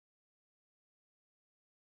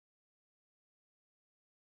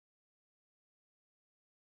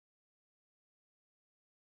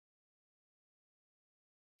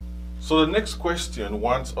So the next question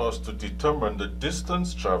wants us to determine the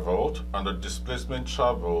distance traveled and the displacement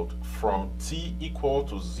traveled from t equal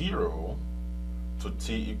to 0 to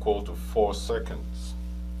t equal to 4 seconds.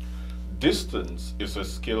 Distance is a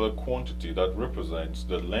scalar quantity that represents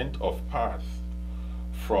the length of path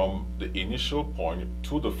from the initial point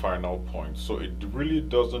to the final point. So it really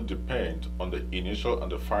doesn't depend on the initial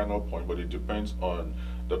and the final point, but it depends on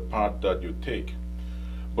the path that you take.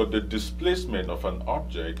 But the displacement of an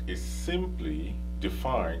object is simply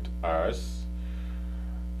defined as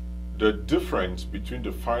the difference between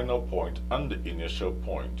the final point and the initial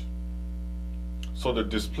point. So the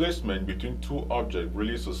displacement between two objects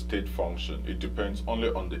really is a state function. It depends only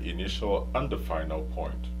on the initial and the final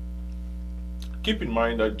point. Keep in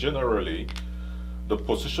mind that generally the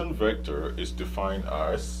position vector is defined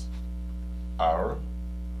as r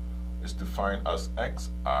is defined as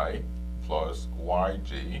xi plus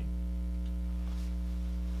yj.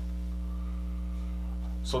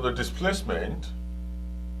 So the displacement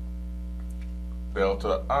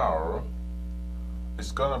delta r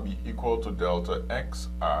is going to be equal to delta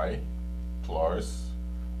xi plus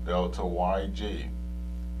delta yj,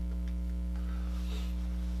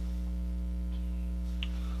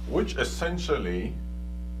 which essentially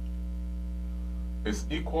is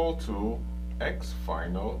equal to x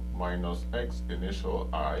final minus x initial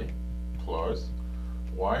I plus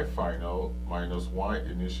y final minus y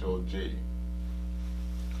initial j.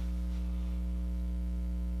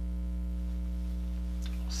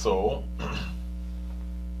 So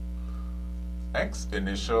x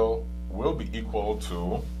initial will be equal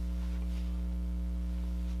to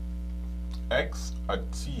x at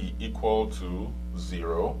t equal to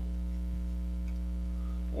 0,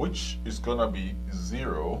 which is gonna be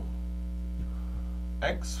 0.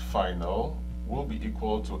 X final will be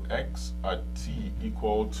equal to x at t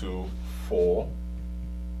equal to 4,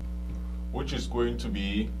 which is going to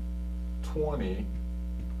be 20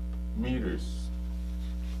 meters.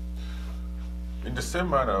 In the same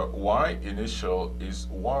manner, y initial is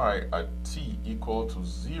y at t equal to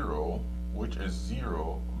 0, which is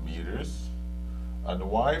 0 meters, and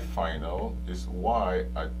y final is y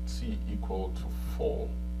at t equal to 4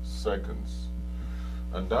 seconds.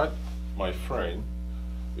 And that, my friend,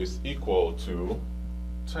 is equal to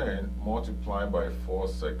 10 multiplied by 4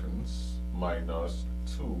 seconds minus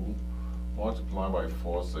 2 multiplied by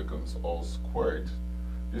 4 seconds all squared.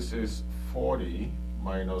 This is 40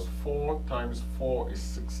 minus 4 times 4 is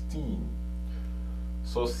 16.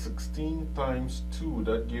 So 16 times 2,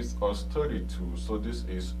 that gives us 32. So this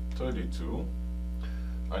is 32.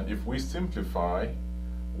 And if we simplify,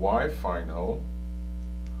 y final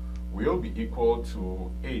will be equal to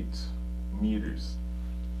 8 meters.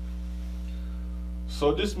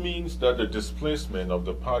 So this means that the displacement of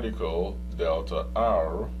the particle delta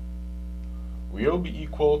r will be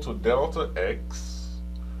equal to delta x,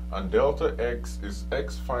 and delta x is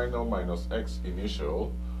x final minus x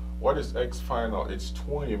initial. What is x final? It's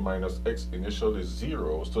 20 minus x initial is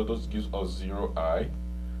 0, so this gives us 0i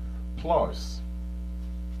plus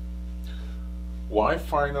y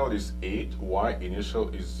final is 8, y initial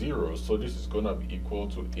is 0, so this is going to be equal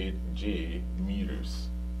to 8j meters.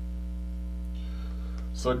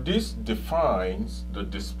 So this defines the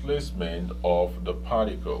displacement of the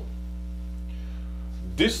particle.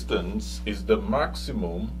 Distance is the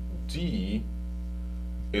maximum, d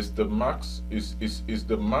is the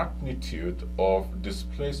the magnitude of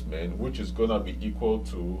displacement, which is going to be equal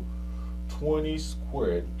to 20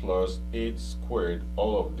 squared plus 8 squared,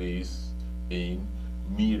 all of these in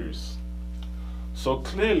meters. So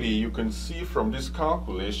clearly you can see from this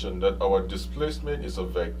calculation that our displacement is a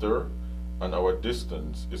vector and our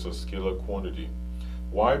distance is a scalar quantity.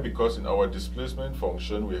 Why? Because in our displacement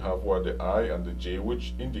function we have what, the I and the j,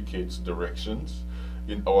 which indicates directions.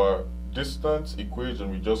 In our distance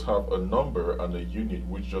equation we just have a number and a unit,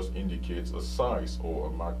 which just indicates a size or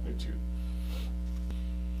a magnitude.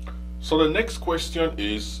 So the next question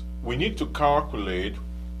is, we need to calculate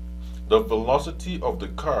the velocity of the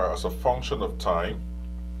car as a function of time,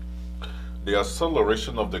 the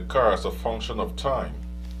acceleration of the car as a function of time.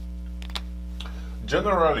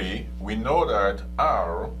 Generally, we know that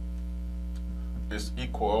r is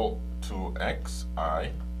equal to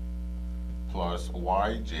xi plus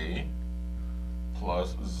yj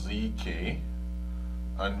plus zk,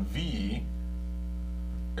 and v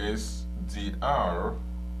is dr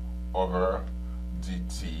over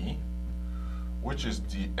dt, which is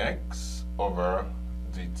dx over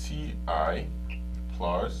dti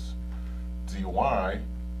plus dy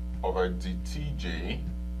over dtj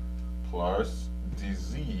plus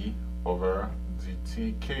dz over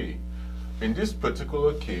dtk. In this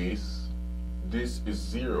particular case, this is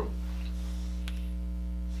 0.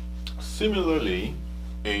 Similarly,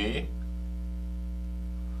 A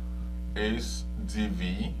is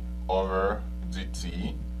dv over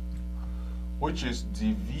dt, which is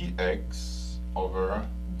dvx over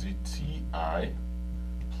dti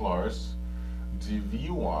plus dvy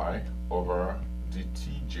over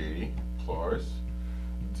dtj plus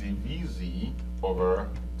dvz over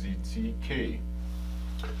dtk.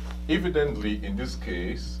 Evidently, in this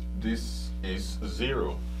case, this is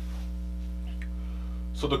 0.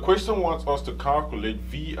 So the question wants us to calculate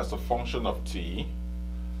v as a function of t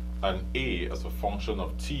and a as a function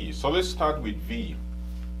of t. So let's start with v.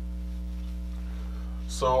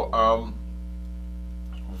 So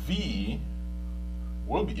v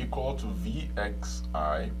will be equal to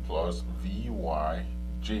vxi plus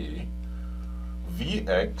vyj.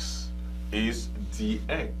 Vx is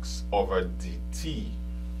dx over dt.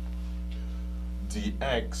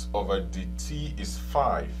 Dx over dt is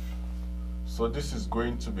 5. So this is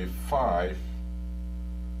going to be 5i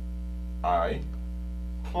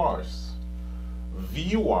plus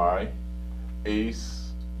vy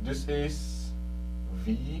is, this is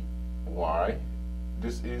vy,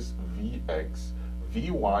 this is vx.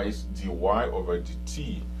 Vy is dy over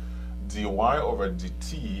dt. Dy over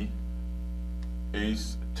dt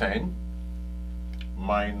is 10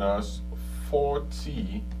 minus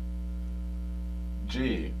 40j,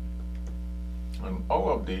 and all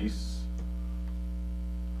of this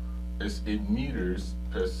is in meters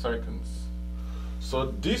per second. So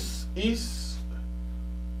this is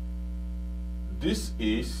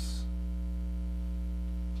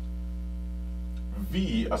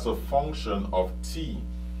v as a function of t.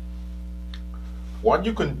 What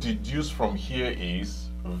you can deduce from here is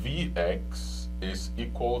vx is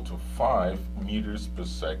equal to 5 meters per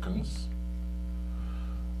second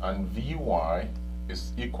and vy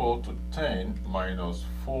is equal to 10 minus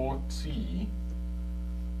 40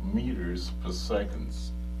 meters per second.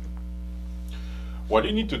 What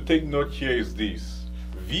you need to take note here is this: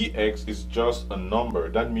 Vx is just a number,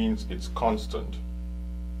 that means it's constant.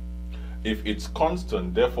 If it's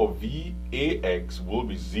constant, therefore Vax will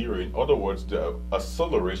be 0. In other words, the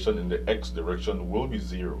acceleration in the x direction will be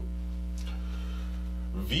 0.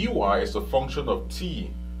 Vy is a function of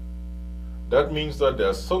t. That means that the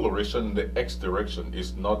acceleration in the x direction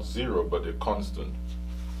is not 0 but a constant.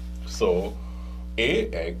 So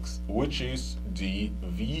Ax, which is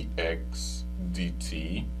dVx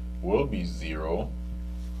dt, will be 0.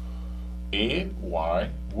 Ay,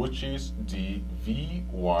 which is dvy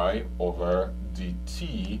over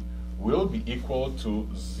dt, will be equal to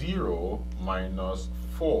 0 minus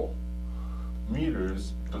 4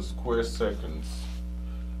 meters per square seconds.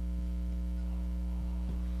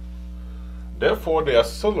 Therefore, the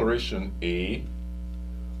acceleration A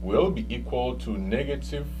will be equal to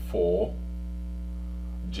negative 4j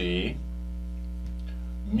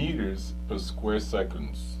meters per square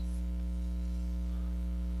seconds.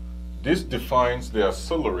 This defines the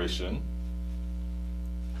acceleration,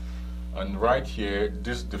 and right here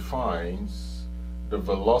this defines the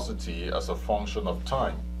velocity as a function of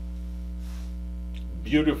time.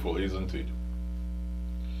 Beautiful, isn't it?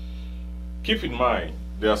 Keep in mind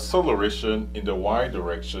the acceleration in the y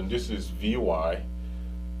direction, this is Vy,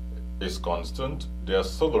 is constant. The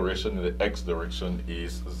acceleration in the x direction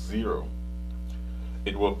is 0.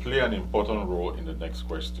 It will play an important role in the next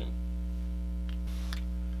question.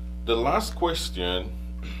 The last question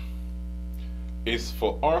is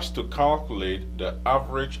for us to calculate the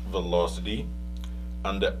average velocity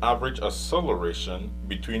and the average acceleration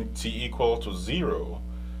between t equal to 0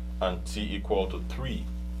 and t equal to 3.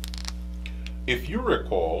 If you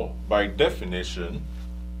recall, by definition,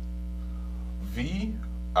 V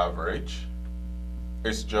average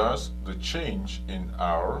is just the change in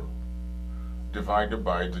R divided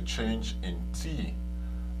by the change in t,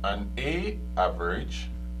 and A average,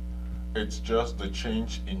 it's just the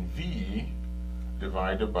change in V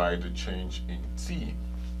divided by the change in t.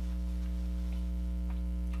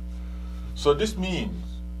 So this means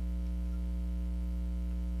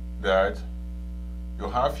that you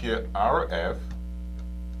have here Rf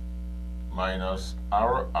minus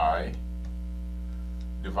Ri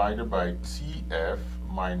divided by Tf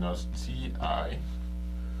minus Ti.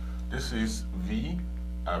 This is V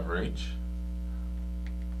average,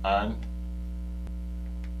 and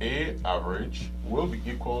A average will be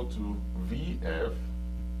equal to Vf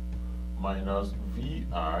minus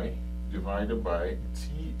Vi divided by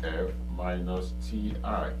Tf minus Ti.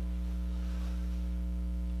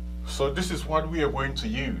 So this is what we are going to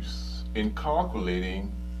use in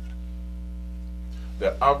calculating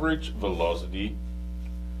the average velocity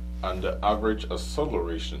and the average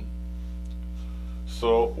acceleration.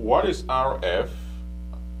 So what is RF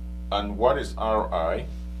and what is RI?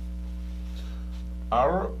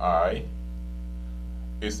 RI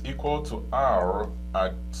is equal to R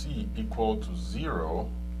at t equal to 0,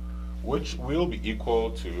 which will be equal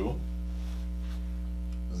to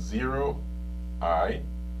 0I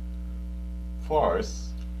plus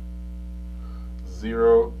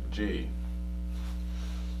 0J.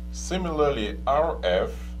 Similarly,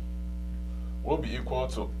 RF will be equal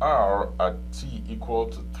to R at t equal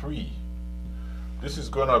to 3. This is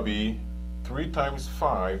going to be 3 times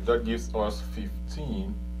 5, that gives us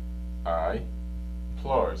 15I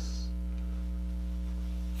plus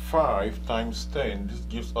 5 times 10, this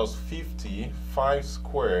gives us 50. 5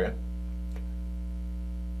 squared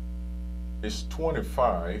is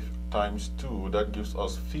 25 times 2, that gives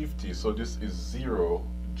us 50, so this is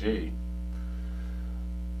 0J.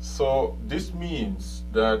 So this means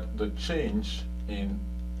that the change in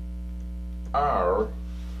R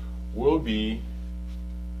will be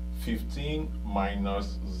 15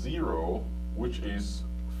 minus 0, which is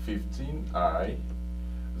 15I,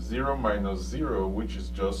 0 minus 0, which is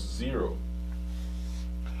just 0.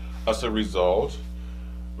 As a result,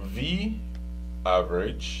 V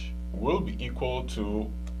average will be equal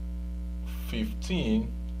to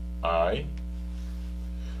 15I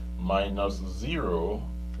minus 0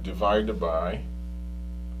 divided by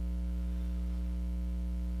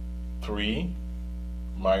 3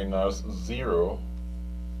 minus 0,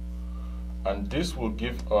 and this will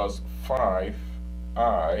give us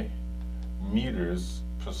 5I meters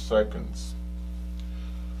per second.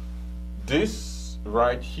 This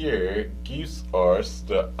right here gives us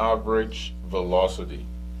the average velocity.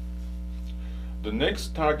 The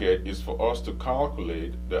next target is for us to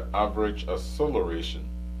calculate the average acceleration.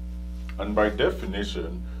 And by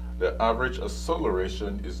definition, the average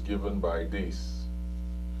acceleration is given by this.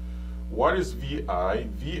 What is VI?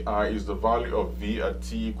 VI is the value of V at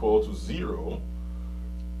t equal to 0,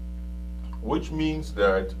 which means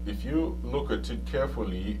that if you look at it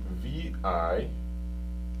carefully, VI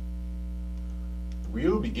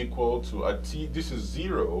will be equal to, at t, this is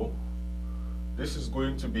 0, this is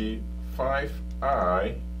going to be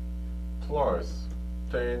 5I plus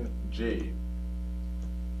 10J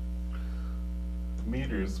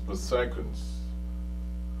meters per second.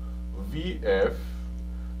 VF,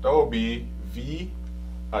 that will be V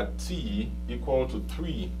at t equal to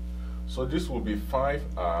 3. So this will be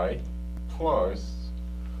 5I plus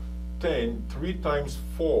 10. 3 times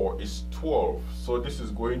 4 is 12. So this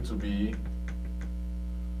is going to be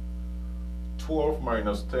 12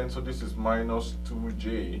 minus 10. So this is minus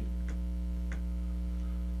 2J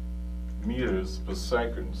meters per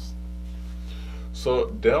second. So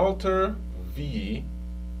delta V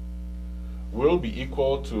will be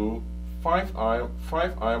equal to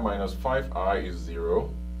 5I minus 5I is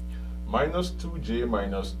 0, minus 2J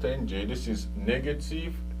minus 10J, this is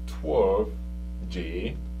negative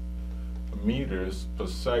 12J meters per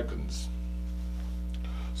second.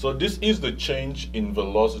 So this is the change in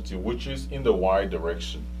velocity, which is in the y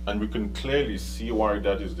direction, and we can clearly see why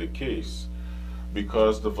that is the case,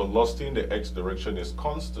 because the velocity in the x direction is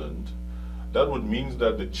constant. That would mean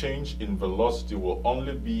that the change in velocity will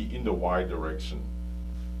only be in the y direction.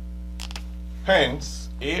 Hence,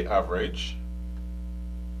 A average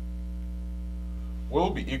will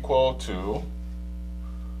be equal to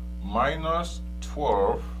minus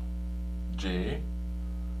 12J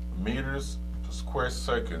meters per square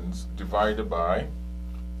seconds divided by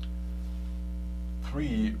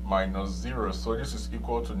 3 minus 0. So this is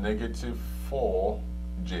equal to negative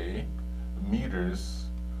 4J meters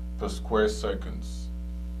per square seconds.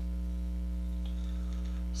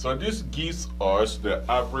 So this gives us the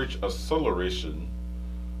average acceleration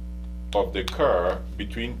of the car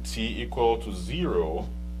between t equal to 0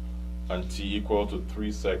 and t equal to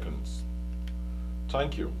 3 seconds.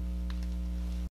 Thank you.